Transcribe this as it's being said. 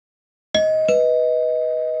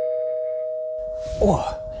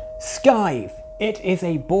Oh, Scythe. It is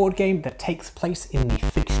a board game that takes place in the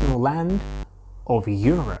fictional land of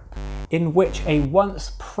Europe, in which a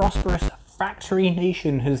once prosperous factory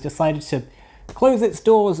nation has decided to close its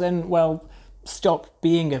doors and, well, stop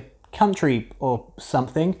being a country or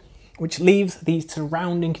something, which leaves the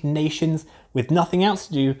surrounding nations with nothing else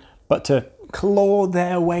to do but to claw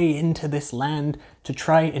their way into this land to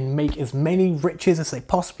try and make as many riches as they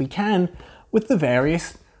possibly can with the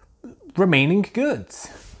various remaining goods.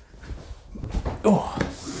 Oh,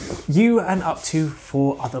 you and up to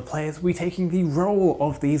 4 other players will be taking the role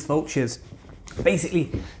of these vultures,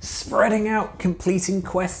 basically spreading out, completing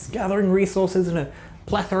quests, gathering resources and a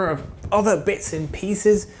plethora of other bits and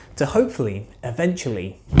pieces to hopefully,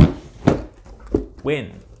 eventually,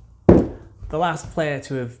 win. The last player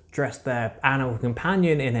to have dressed their animal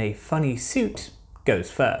companion in a funny suit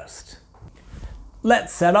goes first.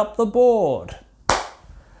 Let's set up the board.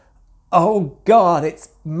 Oh god, it's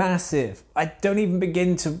massive. I don't even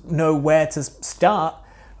begin to know where to start.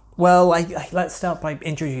 Well, let's start by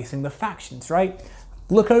introducing the factions, right?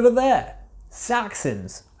 Look over there.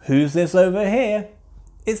 Saxons. Who's this over here?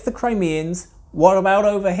 It's the Crimeans. What about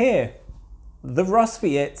over here? The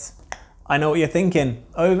Rusviets. I know what you're thinking.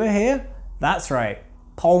 Over here? That's right.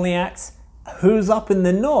 Polniaks. Who's up in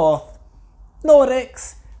the north?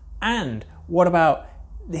 Nordics. And what about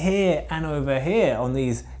here and over here on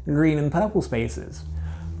these green and purple spaces?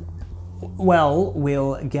 Well,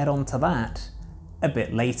 we'll get onto that a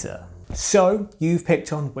bit later. So you've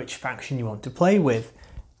picked on which faction you want to play with,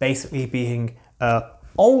 basically being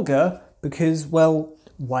Olga, because, well,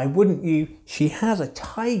 why wouldn't you? She has a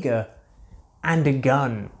tiger and a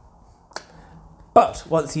gun. But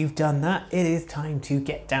once you've done that, it is time to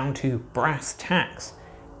get down to brass tacks,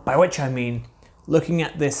 by which I mean looking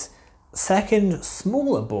at this second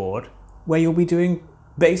smaller board where you'll be doing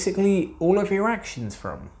basically all of your actions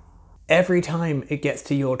from. Every time it gets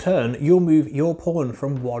to your turn, you'll move your pawn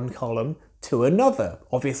from one column to another,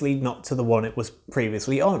 obviously not to the one it was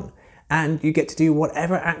previously on. And you get to do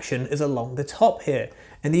whatever action is along the top here.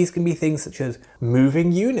 And these can be things such as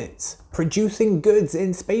moving units, producing goods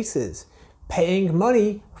in spaces, paying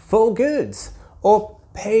money for goods, or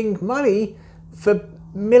paying money for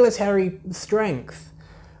military strength.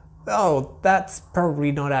 Oh, that's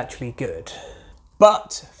probably not actually good.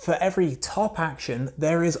 But for every top action,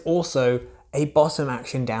 there is also a bottom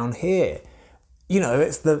action down here. You know,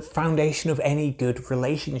 it's the foundation of any good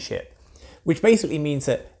relationship, which basically means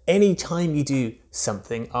that any time you do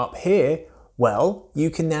something up here, well,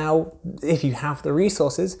 you can now, if you have the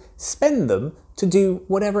resources, spend them to do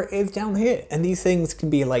whatever it is down here. And these things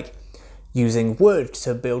can be like using wood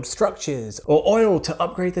to build structures, or oil to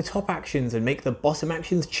upgrade the top actions and make the bottom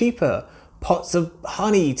actions cheaper, pots of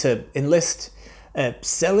honey to enlist a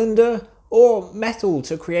cylinder, or metal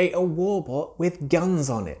to create a warbot with guns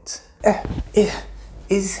on it.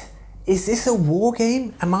 Is this a war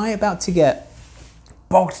game? Am I about to get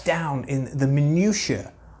bogged down in the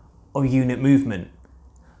minutiae of unit movement?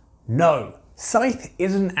 No, Scythe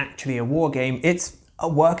isn't actually a war game, it's a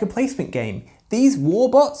worker placement game. These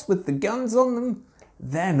warbots with the guns on them,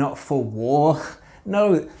 they're not for war.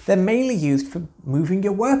 No, they're mainly used for moving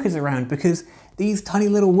your workers around, because these tiny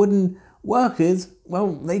little wooden workers,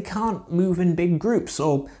 well, they can't move in big groups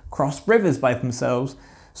or cross rivers by themselves.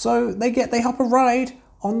 So they hop a ride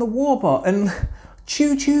on the warbot and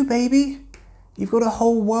choo choo baby, you've got a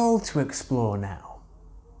whole world to explore now.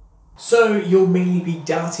 So you'll mainly be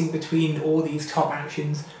darting between all these top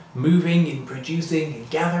actions, moving and producing and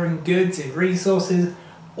gathering goods and resources,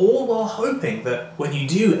 all while hoping that when you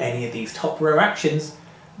do any of these top row actions,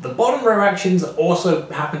 the bottom row actions also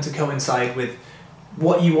happen to coincide with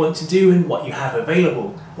what you want to do and what you have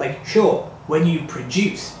available. Like, sure, when you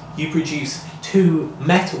produce 2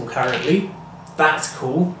 metal currently, that's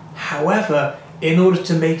cool. However, in order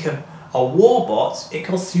to make a warbot, it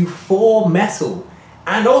costs you 4 metal.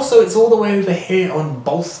 And also it's all the way over here on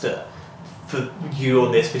bolster for you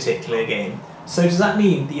on this particular game. So does that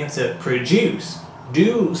mean that you have to produce,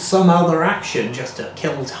 do some other action just to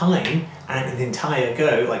kill time and an entire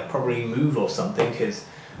go, like probably move or something, because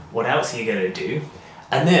what else are you going to do?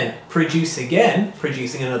 And then produce again,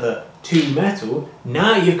 producing another 2 metal.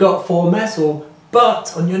 Now you've got 4 metal,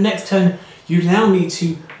 but on your next turn you now need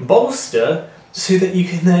to bolster so that you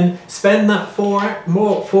can then spend that 4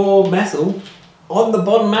 metal on the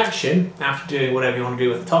bottom action after doing whatever you want to do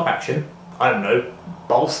with the top action. I don't know,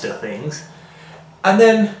 bolster things. And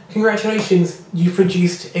then, congratulations, you've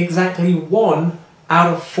produced exactly 1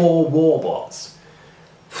 out of 4 warbots.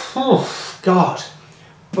 Oh, God.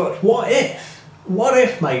 But what if,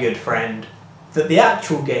 my good friend, that the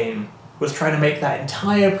actual game was trying to make that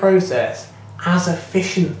entire process as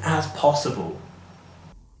efficient as possible.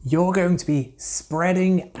 You're going to be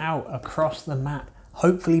spreading out across the map,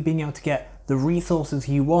 hopefully being able to get the resources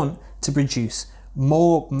you want to produce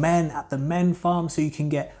more men at the men farm so you can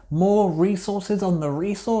get more resources on the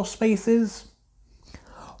resource spaces,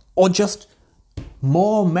 or just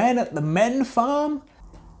more men at the men farm.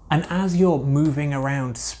 And as you're moving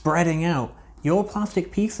around, spreading out, your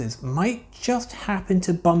plastic pieces might just happen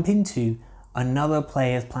to bump into another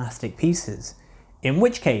player's plastic pieces, in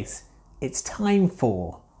which case it's time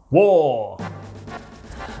for war.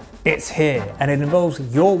 It's here, and it involves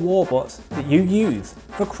your warbots that you use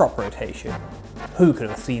for crop rotation. Who could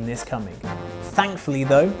have seen this coming? Thankfully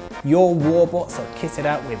though, your warbots are kitted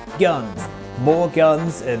out with guns, more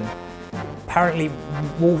guns, and apparently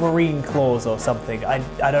Wolverine claws or something.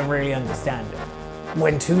 I don't really understand it.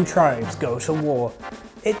 When two tribes go to war,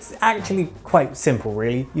 it's actually quite simple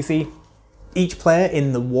really. You see, each player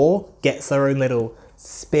in the war gets their own little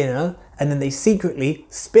spinner, and then they secretly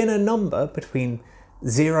spin a number between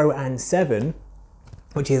 0 and 7,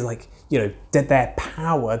 which is like, you know, their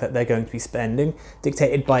power that they're going to be spending,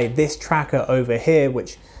 dictated by this tracker over here,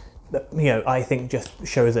 which, you know, I think just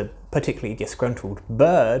shows a particularly disgruntled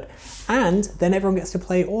bird. And then everyone gets to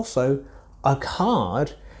play also a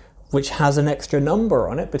card which has an extra number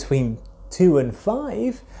on it between 2 and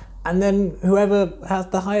 5, and then whoever has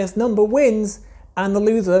the highest number wins, and the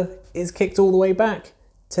loser is kicked all the way back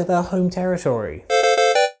to their home territory.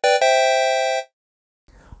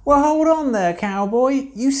 Well, hold on there, cowboy.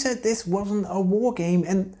 You said this wasn't a war game,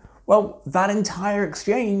 and, well, that entire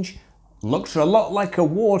exchange looks a lot like a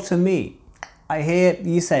war to me. I hear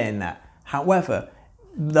you saying that. However,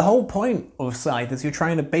 the whole point of Scythe is you're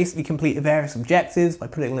trying to basically complete the various objectives by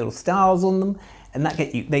putting little stars on them, and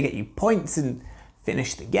they get you points and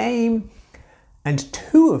finish the game. And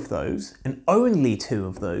 2 of those, and only 2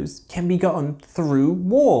 of those, can be gotten through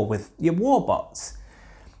war with your warbots.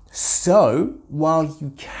 So, while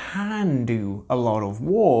you can do a lot of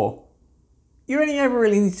war, you only ever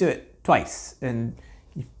really need to do it twice, and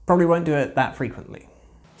you probably won't do it that frequently.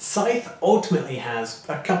 Scythe ultimately has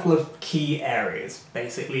a couple of key areas.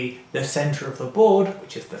 Basically, the center of the board,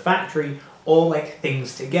 which is the factory, or like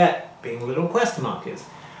things to get, being little quest markers.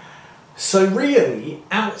 So really,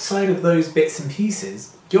 outside of those bits and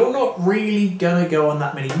pieces, you're not really gonna go on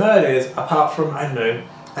that many murders, apart from, I don't know,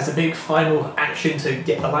 as a big final action to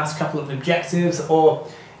get the last couple of objectives, or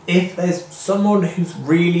if there's someone who's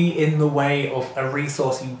really in the way of a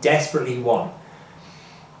resource you desperately want.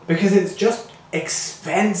 Because it's just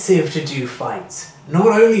expensive to do fights. Not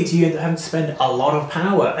only do you have to spend a lot of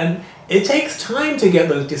power, and it takes time to get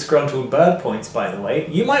those disgruntled bird points, by the way.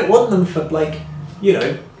 You might want them for, like, you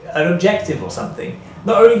know, an objective or something.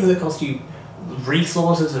 Not only does it cost you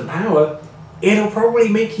resources and power, it'll probably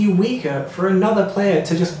make you weaker for another player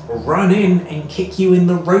to just run in and kick you in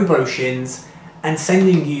the robo-shins and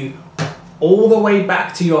sending you all the way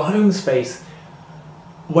back to your home space,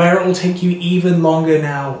 where it'll take you even longer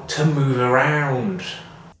now to move around.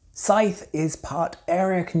 Scythe is part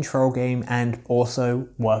area control game and also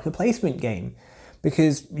worker placement game,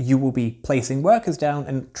 because you will be placing workers down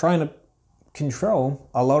and trying to control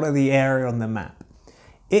a lot of the area on the map.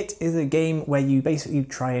 It is a game where you basically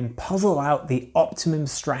try and puzzle out the optimum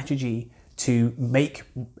strategy to make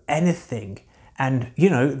anything, and you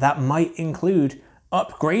know, that might include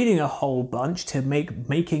upgrading a whole bunch to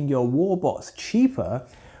making your warbots cheaper,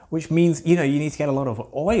 which means, you know, you need to get a lot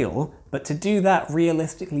of oil, but to do that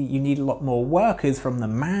realistically you need a lot more workers from the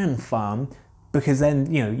man farm, because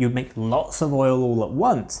then, you know, you make lots of oil all at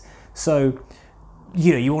once. So,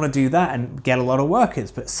 you know, you want to do that and get a lot of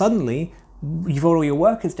workers, but suddenly you've got all your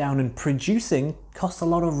workers down, and producing costs a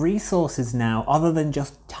lot of resources now other than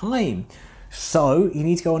just time. So you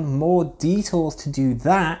need to go on more detours to do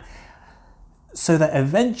that, so that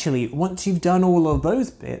eventually, once you've done all of those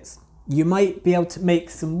bits, you might be able to make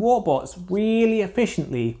some warbots really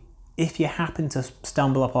efficiently if you happen to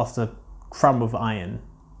stumble across a crumb of iron.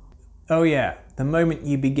 Oh yeah, the moment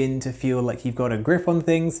you begin to feel like you've got a grip on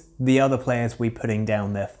things, the other players will be putting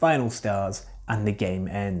down their final stars and the game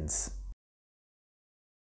ends.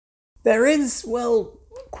 There is, well,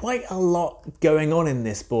 quite a lot going on in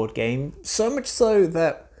this board game, so much so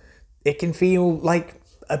that it can feel like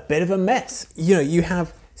a bit of a mess. You know, you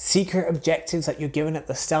have secret objectives that you're given at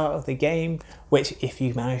the start of the game, which if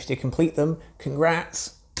you manage to complete them,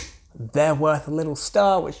 congrats, they're worth a little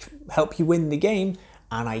star, which help you win the game.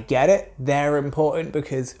 And I get it, they're important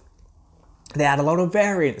because they add a lot of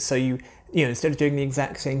variance. So you know, instead of doing the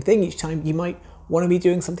exact same thing each time, you might want to be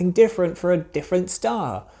doing something different for a different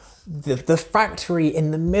star. The factory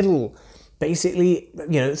in the middle basically,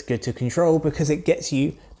 it's good to control because it gets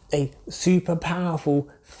you a super powerful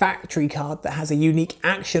factory card that has a unique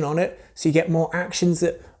action on it, so you get more actions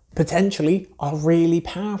that potentially are really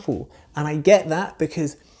powerful. And I get that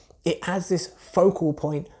because it has this focal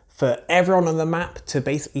point for everyone on the map to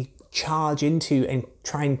basically charge into and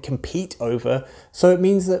try and compete over. So it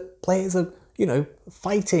means that players are,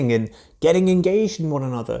 fighting and getting engaged in one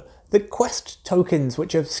another. The quest tokens,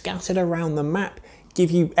 which are scattered around the map,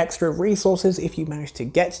 give you extra resources if you manage to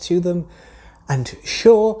get to them. And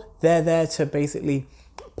sure, they're there to basically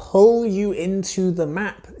pull you into the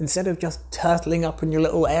map. Instead of just turtling up in your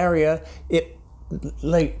little area, it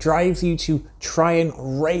drives you to try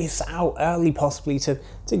and race out early, possibly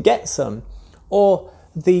to get some. Or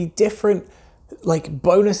the different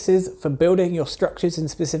bonuses for building your structures in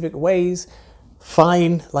specific ways.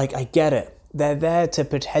 Fine, I get it. They're there to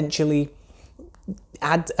potentially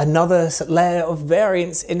add another layer of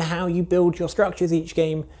variance in how you build your structures each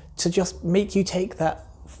game, to just make you take that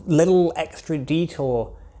little extra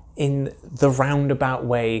detour in the roundabout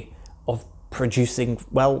way of producing,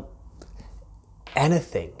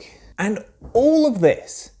 anything. And all of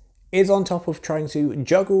this is on top of trying to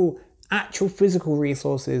juggle actual physical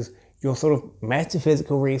resources, your sort of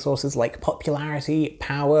metaphysical resources like popularity,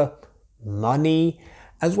 power, money,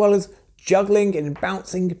 as well as juggling and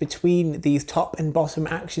bouncing between these top and bottom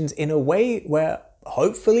actions in a way where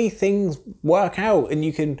hopefully things work out and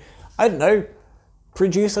you can,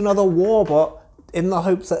 produce another warbot in the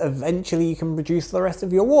hopes that eventually you can produce the rest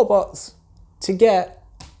of your warbots to get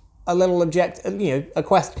a little a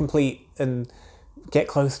quest complete and get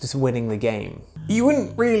close to winning the game. You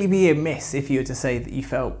wouldn't really be amiss if you were to say that you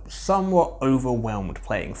felt somewhat overwhelmed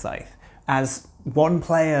playing Scythe, as one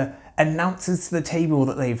player announces to the table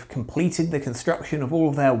that they've completed the construction of all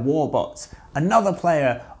of their warbots. Another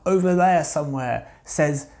player over there somewhere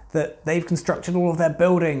says that they've constructed all of their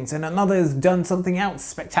buildings, and another's done something else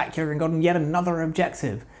spectacular and gotten yet another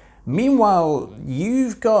objective. Meanwhile,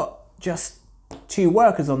 you've got just 2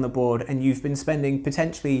 workers on the board and you've been spending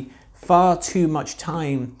potentially far too much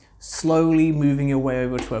time slowly moving your way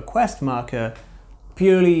over to a quest marker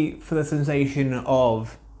purely for the sensation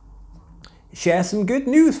of share some good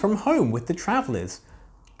news from home with the travellers,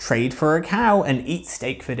 trade for a cow and eat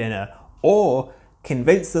steak for dinner, or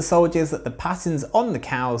convince the soldiers that the patterns on the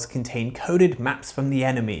cows contain coded maps from the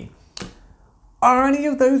enemy. Are any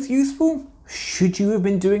of those useful? Should you have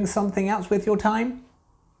been doing something else with your time?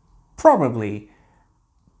 Probably.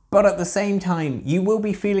 But at the same time, you will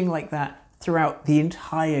be feeling like that throughout the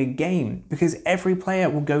entire game, because every player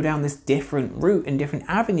will go down this different route and different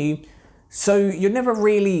avenue, so you're never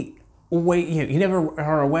really you never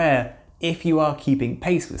are aware if you are keeping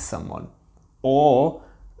pace with someone, or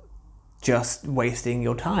just wasting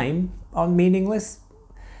your time on meaningless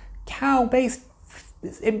cow-based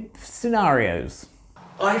scenarios.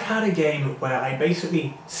 I've had a game where I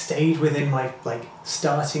basically stayed within my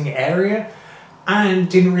starting area and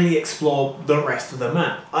didn't really explore the rest of the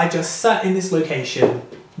map. I just sat in this location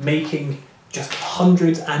making just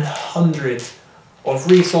hundreds and hundreds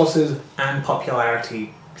of resources and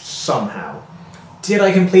popularity somehow. Did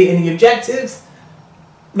I complete any objectives?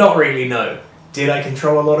 Not really, no. Did I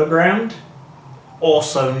control a lot of ground?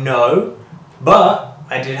 Also no. But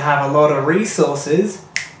I did have a lot of resources.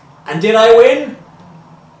 And did I win?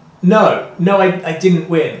 No. No, I didn't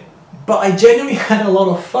win. But I genuinely had a lot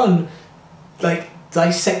of fun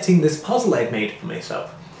dissecting this puzzle I'd made for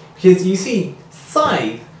myself. Because you see,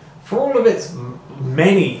 Scythe, for all of its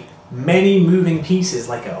many moving pieces,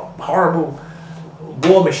 like a horrible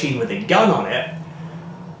war machine with a gun on it,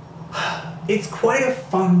 it's quite a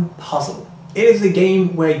fun puzzle. It is a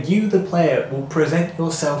game where you, the player, will present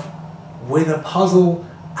yourself with a puzzle,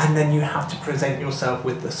 and then you have to present yourself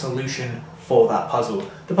with the solution for that puzzle.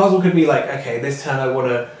 The puzzle could be okay, this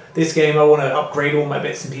turn this game I want to upgrade all my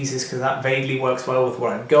bits and pieces because that vaguely works well with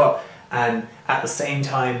what I've got, and at the same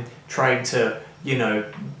time trying to,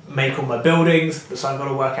 make all my buildings, so I've got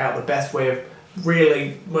to work out the best way of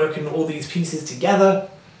really working all these pieces together.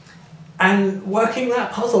 And working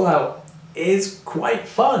that puzzle out is quite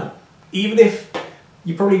fun, even if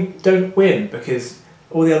you probably don't win because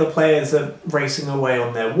all the other players are racing away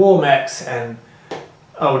on their war mechs and,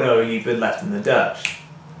 oh no, you've been left in the dirt.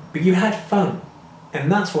 But you had fun,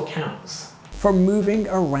 and that's what counts. From moving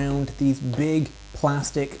around these big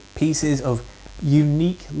plastic pieces of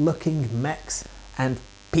unique looking mechs and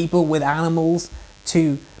people with animals,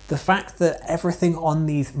 to the fact that everything on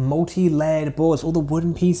these multi-layered boards, all the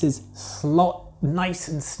wooden pieces, slot nice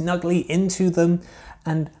and snugly into them,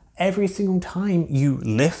 and every single time you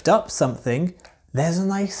lift up something, there's a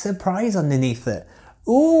nice surprise underneath it.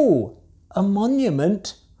 Ooh, a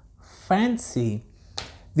monument? Fancy.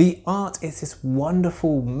 The art is this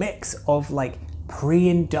wonderful mix of like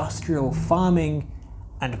pre-industrial farming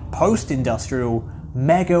and post-industrial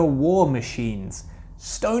mega war machines.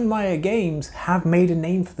 Stonemaier Games have made a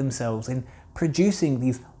name for themselves in producing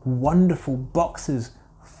these wonderful boxes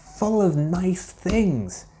full of nice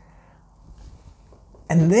things.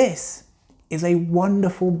 And this is a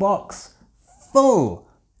wonderful box full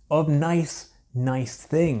of nice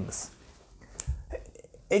things.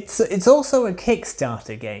 It's also a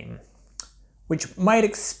Kickstarter game, which might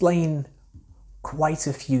explain quite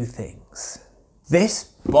a few things. This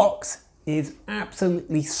box is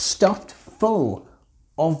absolutely stuffed full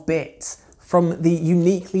of bits, from the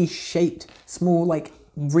uniquely shaped small like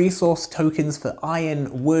resource tokens for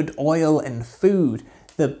iron, wood, oil and food,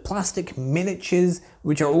 the plastic miniatures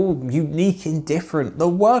which are all unique and different. The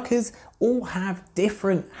workers all have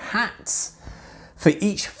different hats for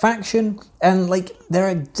each faction, and like there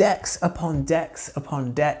are decks upon decks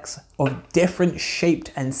upon decks of different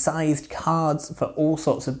shaped and sized cards for all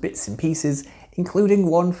sorts of bits and pieces, including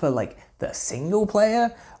one for like the single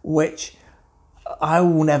player, which I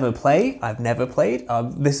will never play. I've never played.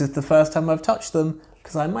 This is the first time I've touched them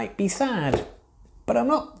because I might be sad, but I'm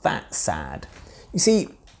not that sad. You see,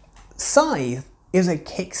 Scythe is a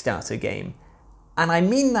Kickstarter game, and I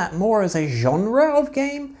mean that more as a genre of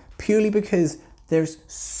game purely because there's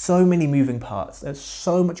so many moving parts. There's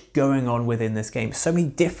so much going on within this game, so many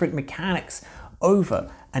different mechanics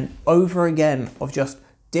over and over again of just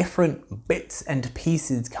different bits and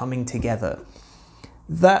pieces coming together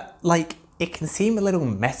that like it can seem a little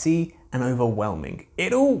messy and overwhelming.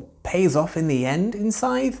 It all pays off in the end in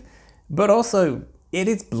Scythe, but also it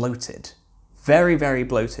is bloated. Very, very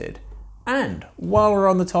bloated. And while we're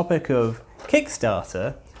on the topic of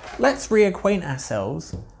Kickstarter, let's reacquaint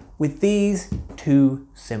ourselves with these two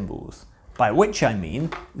symbols, by which I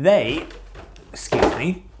mean they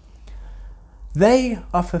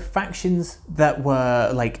are for factions that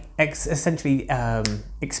were like essentially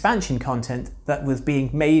expansion content that was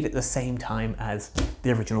being made at the same time as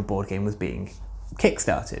the original board game was being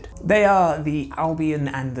kickstarted. They are the Albion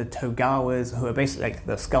and the Togawas, who are basically like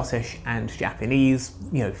the Scottish and Japanese,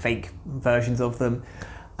 you know, fake versions of them,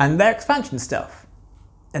 and their expansion stuff.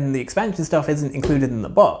 And the expansion stuff isn't included in the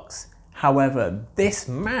box. However, this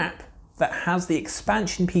map that has the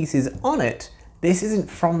expansion pieces on it, this isn't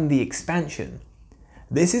from the expansion.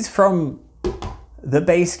 This is from the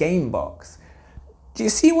base game box. Do you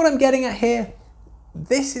see what I'm getting at here?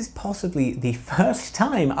 This is possibly the first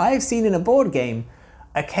time I've seen in a board game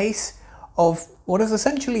a case of what is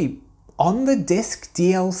essentially on the disc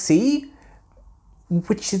DLC,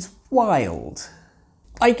 which is wild.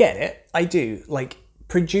 I get it, I do. Like,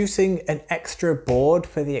 producing an extra board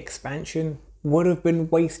for the expansion would have been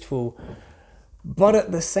wasteful, but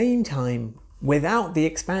at the same time, without the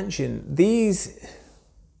expansion, these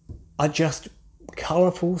are just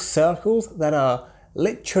colourful circles that are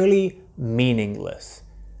literally meaningless.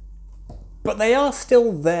 But they are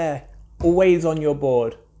still there, always on your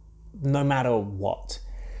board, no matter what.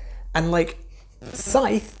 And like,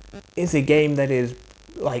 Scythe is a game that is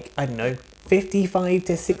like, I don't know, 55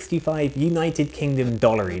 to 65 United Kingdom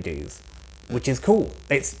dollary dues, which is cool.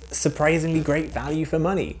 It's surprisingly great value for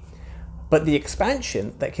money. But the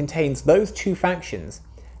expansion that contains those two factions,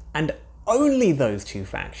 and only those two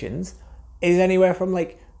factions, is anywhere from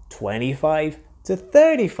like 25 to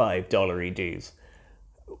 35 dollary dues,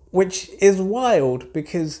 which is wild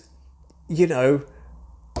because, you know,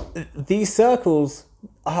 these circles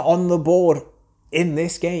are on the board in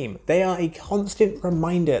this game. They are a constant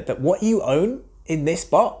reminder that what you own in this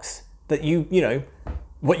box, that you know,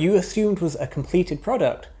 what you assumed was a completed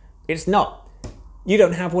product, it's not. You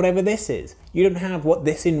don't have whatever this is. You don't have what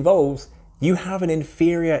this involves. You have an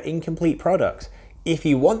inferior, incomplete product. If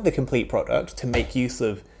you want the complete product to make use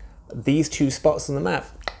of these two spots on the map,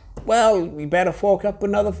 well, you better fork up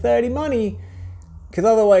another 30 money, because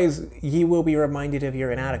otherwise you will be reminded of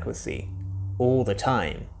your inadequacy all the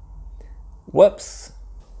time. Whoops.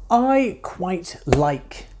 I quite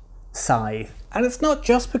like Scythe, and it's not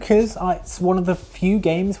just because it's one of the few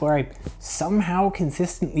games where I somehow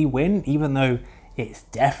consistently win, even though it's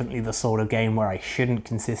definitely the sort of game where I shouldn't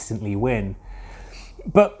consistently win,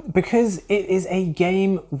 but because it is a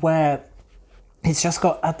game where it's just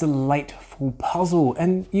got a delightful puzzle,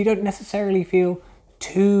 and you don't necessarily feel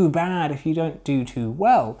too bad if you don't do too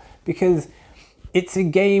well, because it's a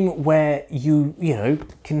game where you know,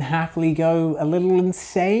 can happily go a little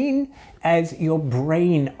insane as your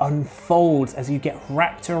brain unfolds, as you get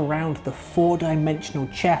wrapped around the four-dimensional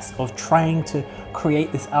chess of trying to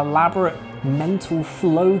create this elaborate mental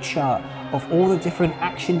flowchart of all the different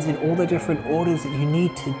actions in all the different orders that you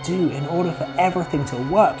need to do in order for everything to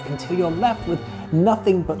work, until you're left with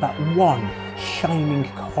nothing but that one shining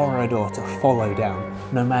corridor to follow down,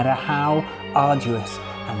 no matter how arduous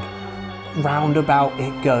and roundabout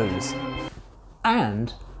it goes.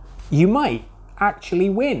 And you might actually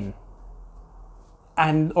win.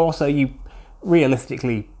 And also you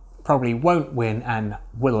realistically probably won't win and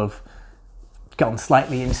will have gone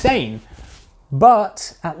slightly insane.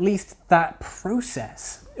 But at least that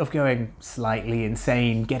process of going slightly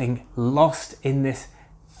insane, getting lost in this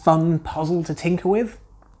fun puzzle to tinker with,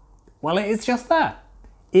 well, it is just that.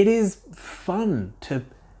 It is fun to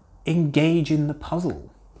engage in the puzzle.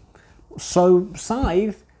 So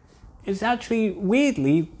Scythe is actually,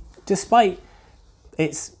 weirdly, despite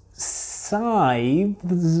its scythes,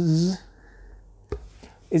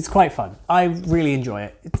 it's quite fun. I really enjoy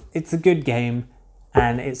it. It's a good game,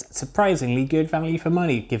 and it's surprisingly good value for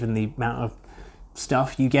money given the amount of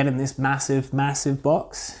stuff you get in this massive, massive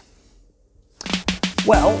box.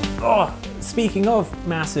 Well, speaking of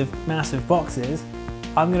massive, massive boxes,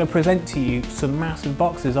 I'm going to present to you some massive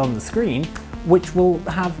boxes on the screen, which will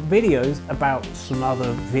have videos about some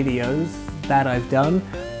other videos that I've done.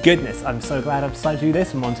 Goodness, I'm so glad I've decided to do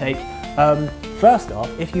this in one take. First off,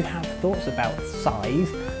 if you have thoughts about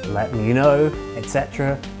Scythe, let me know,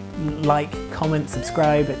 etc. Like, comment,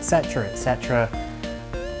 subscribe, etc, etc.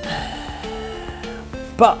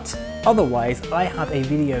 But otherwise, I have a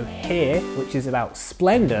video here which is about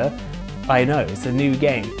Splendor. I know, it's a new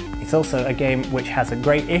game. It's also a game which has a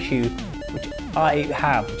great issue which I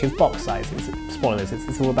have, which is box sizes. Spoilers,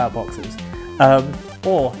 it's all about boxes.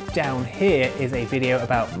 Or down here is a video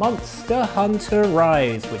about Monster Hunter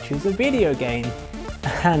Rise, which is a video game,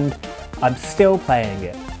 and I'm still playing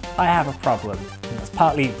it. I have a problem, and that's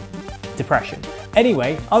partly depression.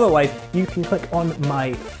 Anyway, otherwise you can click on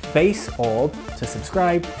my face orb to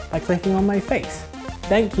subscribe by clicking on my face.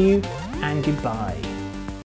 Thank you and goodbye.